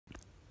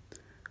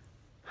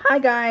Hi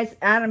guys,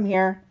 Adam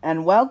here,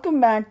 and welcome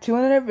back to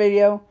another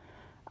video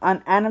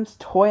on Adam's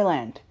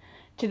Toyland.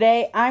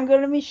 Today I'm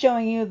going to be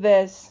showing you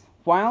this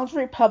Wild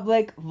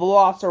Republic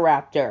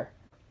velociraptor.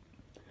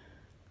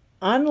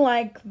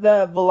 Unlike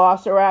the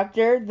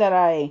velociraptor that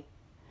I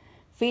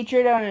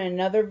featured on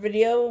another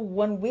video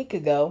 1 week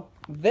ago,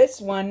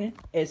 this one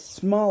is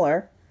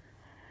smaller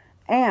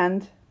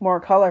and more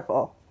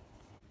colorful.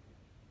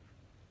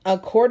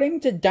 According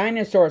to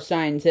dinosaur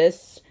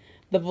scientists,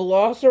 the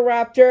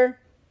velociraptor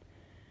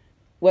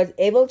was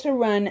able to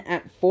run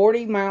at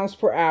 40 miles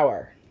per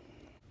hour.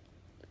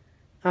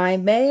 I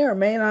may or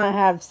may not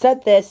have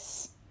said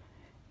this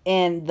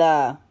in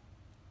the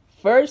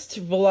first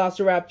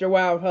Velociraptor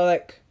Wild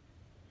Republic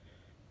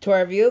tour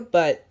review,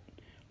 but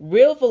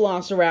real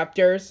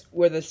velociraptors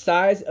were the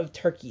size of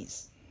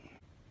turkeys.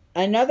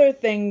 Another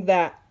thing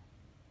that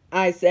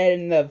I said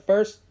in the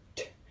first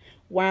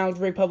Wild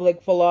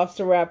Republic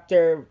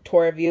Velociraptor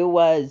tour review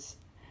was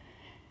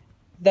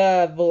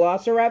the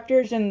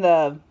velociraptors in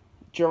the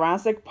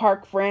Jurassic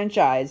Park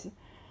franchise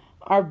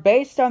are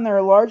based on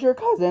their larger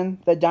cousin,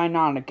 the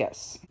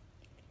Deinonychus.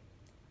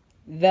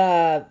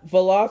 The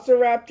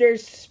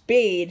velociraptor's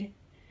speed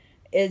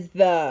is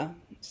the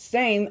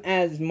same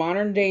as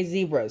modern-day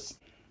zebras.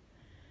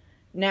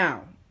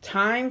 Now,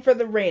 time for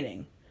the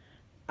rating.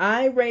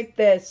 I rate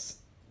this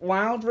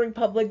Wild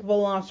Republic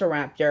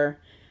Velociraptor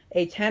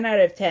a 10 out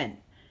of 10.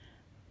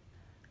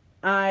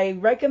 I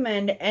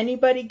recommend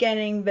anybody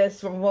getting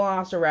this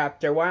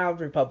Velociraptor Wild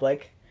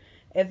Republic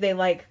if they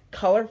like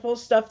colorful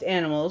stuffed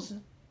animals,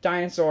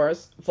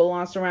 dinosaurs,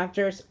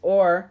 velociraptors,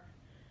 or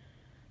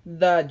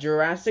the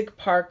Jurassic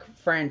Park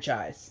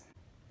franchise.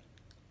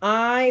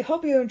 I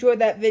hope you enjoyed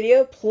that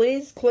video.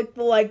 Please click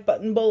the like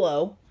button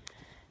below.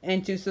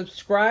 And to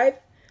subscribe,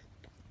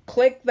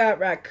 click that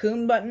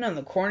raccoon button on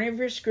the corner of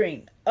your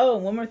screen. Oh,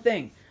 one more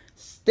thing.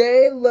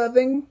 Stay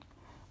loving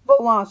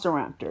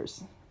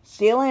velociraptors.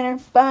 See you later.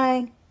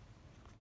 Bye.